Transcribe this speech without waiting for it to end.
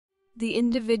The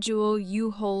individual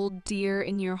you hold dear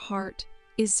in your heart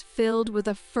is filled with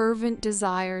a fervent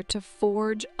desire to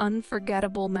forge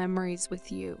unforgettable memories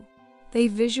with you. They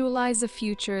visualize a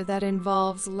future that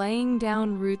involves laying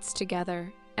down roots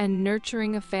together and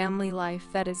nurturing a family life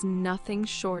that is nothing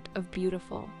short of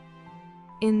beautiful.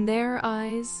 In their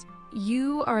eyes,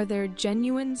 you are their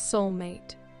genuine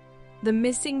soulmate, the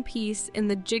missing piece in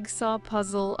the jigsaw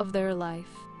puzzle of their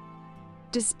life.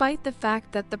 Despite the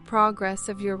fact that the progress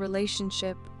of your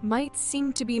relationship might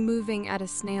seem to be moving at a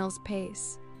snail's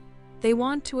pace, they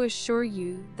want to assure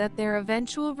you that their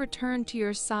eventual return to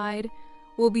your side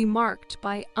will be marked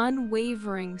by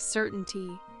unwavering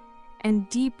certainty and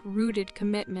deep-rooted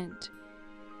commitment,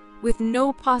 with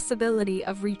no possibility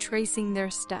of retracing their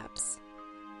steps.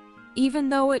 Even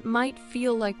though it might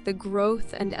feel like the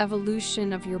growth and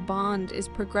evolution of your bond is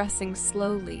progressing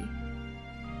slowly,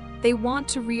 they want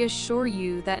to reassure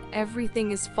you that everything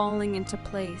is falling into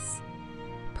place,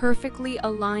 perfectly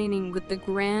aligning with the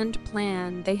grand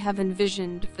plan they have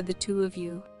envisioned for the two of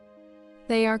you.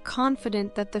 They are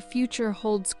confident that the future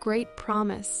holds great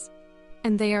promise,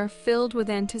 and they are filled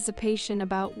with anticipation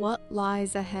about what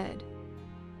lies ahead.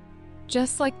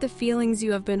 Just like the feelings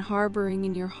you have been harboring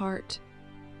in your heart,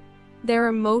 their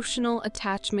emotional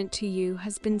attachment to you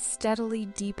has been steadily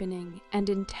deepening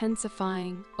and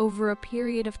intensifying over a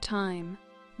period of time.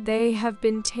 They have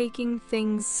been taking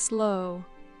things slow,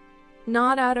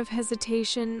 not out of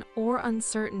hesitation or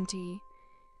uncertainty,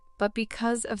 but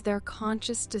because of their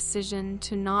conscious decision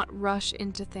to not rush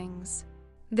into things.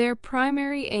 Their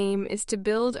primary aim is to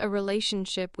build a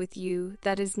relationship with you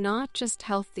that is not just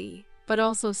healthy, but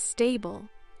also stable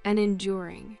and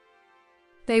enduring.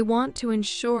 They want to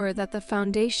ensure that the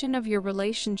foundation of your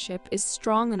relationship is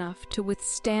strong enough to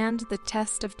withstand the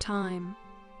test of time,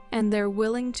 and they're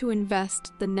willing to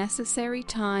invest the necessary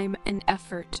time and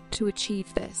effort to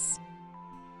achieve this.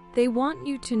 They want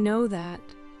you to know that,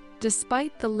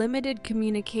 despite the limited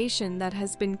communication that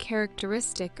has been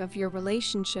characteristic of your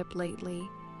relationship lately,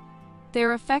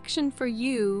 their affection for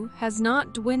you has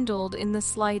not dwindled in the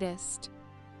slightest.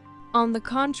 On the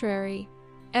contrary,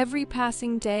 every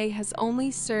passing day has only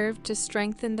served to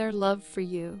strengthen their love for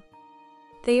you.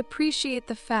 They appreciate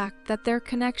the fact that their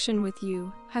connection with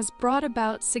you has brought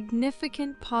about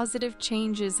significant positive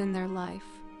changes in their life.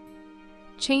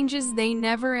 Changes they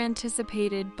never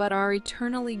anticipated but are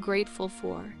eternally grateful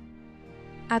for.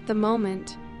 At the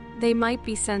moment, they might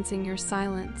be sensing your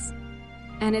silence,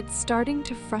 and it's starting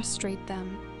to frustrate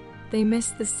them. They miss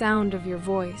the sound of your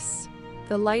voice,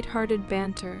 the lighthearted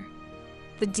banter,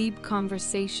 the deep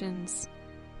conversations,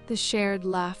 the shared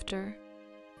laughter.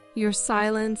 Your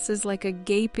silence is like a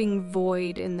gaping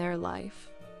void in their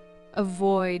life, a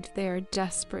void they are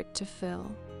desperate to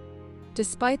fill.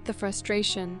 Despite the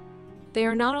frustration, they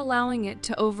are not allowing it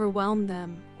to overwhelm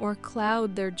them or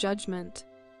cloud their judgment.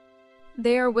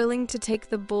 They are willing to take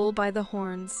the bull by the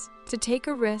horns, to take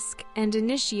a risk and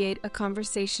initiate a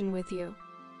conversation with you.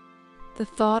 The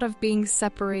thought of being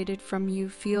separated from you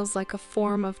feels like a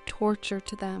form of torture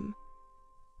to them,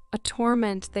 a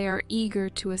torment they are eager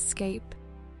to escape.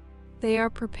 They are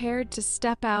prepared to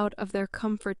step out of their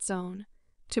comfort zone,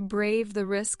 to brave the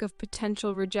risk of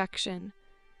potential rejection,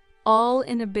 all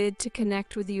in a bid to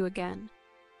connect with you again.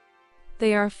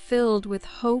 They are filled with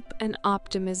hope and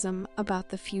optimism about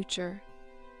the future,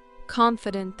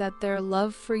 confident that their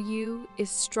love for you is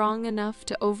strong enough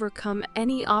to overcome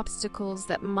any obstacles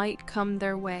that might come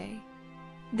their way.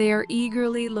 They are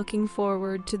eagerly looking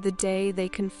forward to the day they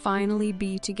can finally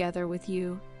be together with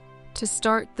you, to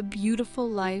start the beautiful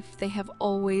life they have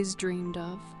always dreamed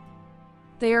of.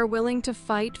 They are willing to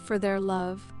fight for their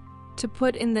love, to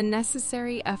put in the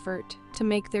necessary effort to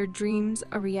make their dreams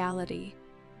a reality.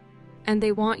 And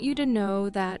they want you to know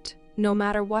that, no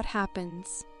matter what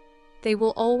happens, they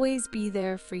will always be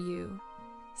there for you,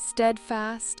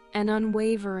 steadfast and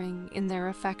unwavering in their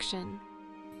affection.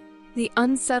 The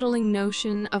unsettling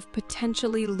notion of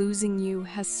potentially losing you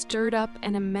has stirred up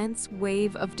an immense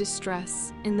wave of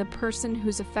distress in the person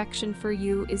whose affection for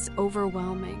you is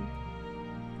overwhelming.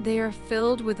 They are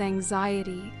filled with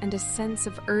anxiety and a sense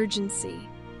of urgency,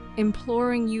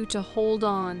 imploring you to hold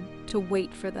on, to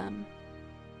wait for them.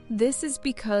 This is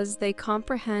because they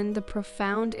comprehend the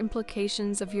profound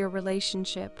implications of your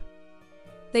relationship.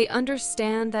 They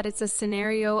understand that it's a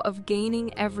scenario of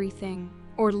gaining everything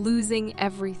or losing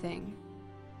everything.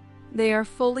 They are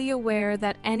fully aware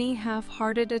that any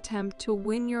half-hearted attempt to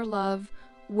win your love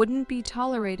wouldn't be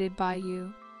tolerated by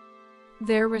you.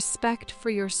 Their respect for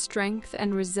your strength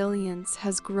and resilience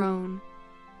has grown,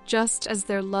 just as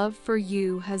their love for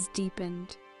you has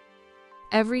deepened.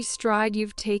 Every stride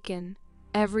you've taken,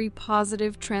 Every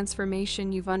positive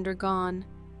transformation you've undergone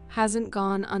hasn't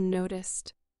gone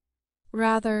unnoticed.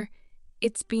 Rather,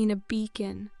 it's been a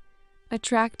beacon,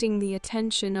 attracting the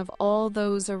attention of all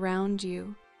those around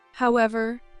you.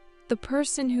 However, the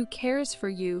person who cares for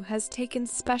you has taken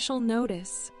special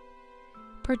notice,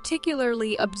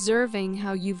 particularly observing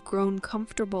how you've grown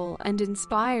comfortable and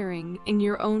inspiring in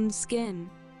your own skin.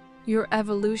 Your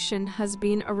evolution has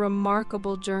been a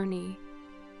remarkable journey,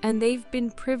 and they've been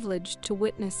privileged to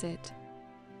witness it.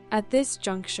 At this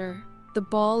juncture, the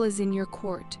ball is in your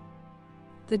court.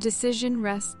 The decision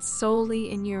rests solely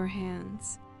in your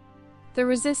hands. The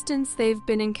resistance they've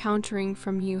been encountering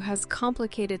from you has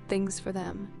complicated things for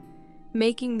them,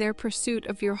 making their pursuit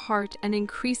of your heart an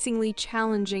increasingly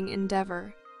challenging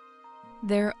endeavor.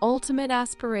 Their ultimate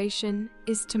aspiration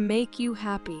is to make you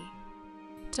happy,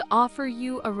 to offer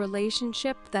you a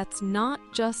relationship that's not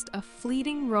just a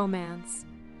fleeting romance,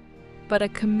 but a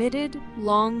committed,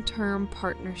 long-term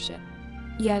partnership.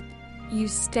 Yet, you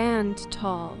stand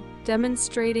tall,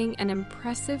 demonstrating an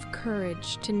impressive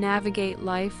courage to navigate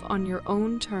life on your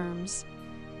own terms,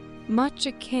 much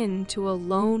akin to a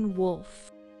lone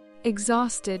wolf.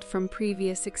 Exhausted from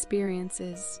previous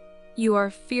experiences, you are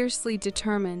fiercely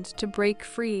determined to break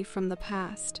free from the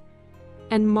past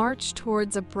and march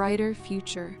towards a brighter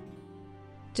future.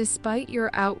 Despite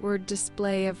your outward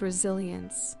display of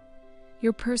resilience,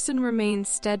 your person remains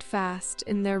steadfast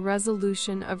in their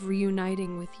resolution of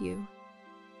reuniting with you.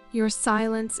 Your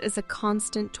silence is a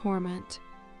constant torment,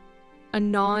 a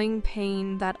gnawing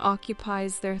pain that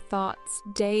occupies their thoughts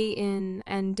day in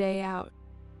and day out.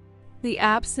 The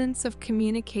absence of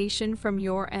communication from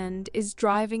your end is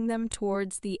driving them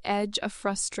towards the edge of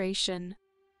frustration.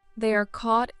 They are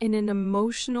caught in an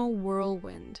emotional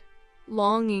whirlwind,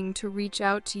 longing to reach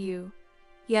out to you,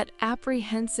 yet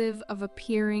apprehensive of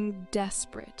appearing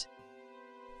desperate.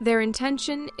 Their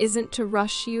intention isn't to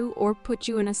rush you or put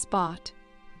you in a spot,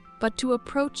 but to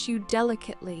approach you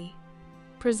delicately,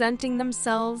 presenting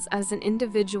themselves as an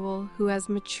individual who has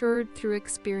matured through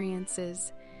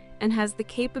experiences and has the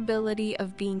capability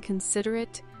of being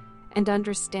considerate and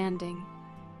understanding.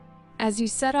 As you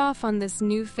set off on this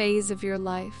new phase of your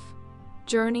life,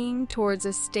 journeying towards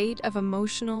a state of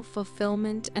emotional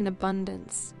fulfillment and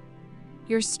abundance,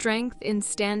 your strength in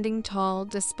standing tall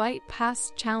despite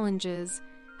past challenges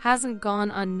hasn't gone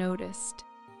unnoticed.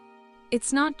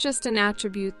 It's not just an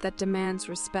attribute that demands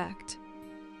respect,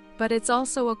 but it's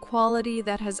also a quality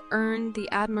that has earned the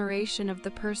admiration of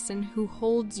the person who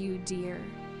holds you dear.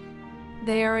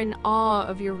 They are in awe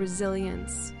of your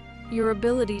resilience, your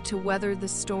ability to weather the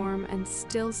storm and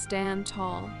still stand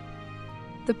tall.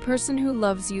 The person who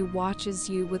loves you watches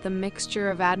you with a mixture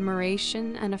of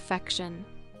admiration and affection,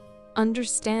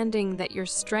 understanding that your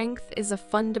strength is a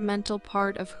fundamental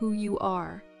part of who you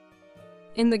are.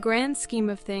 In the grand scheme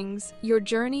of things, your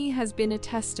journey has been a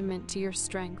testament to your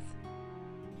strength.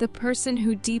 The person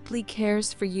who deeply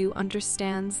cares for you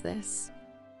understands this.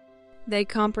 They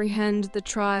comprehend the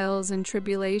trials and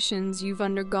tribulations you've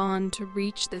undergone to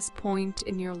reach this point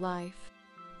in your life.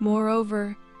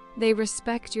 Moreover, they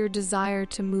respect your desire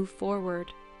to move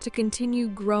forward, to continue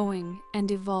growing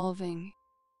and evolving.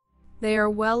 They are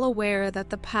well aware that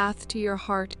the path to your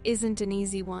heart isn't an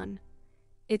easy one.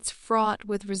 It's fraught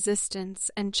with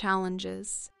resistance and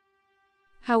challenges.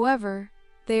 However,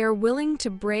 they are willing to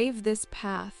brave this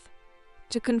path,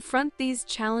 to confront these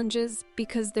challenges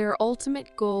because their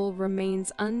ultimate goal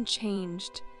remains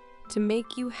unchanged, to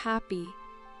make you happy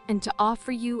and to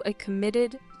offer you a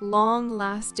committed,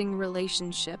 long-lasting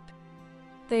relationship.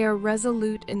 They are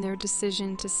resolute in their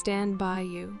decision to stand by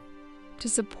you, to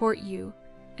support you,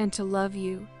 and to love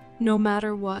you, no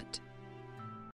matter what.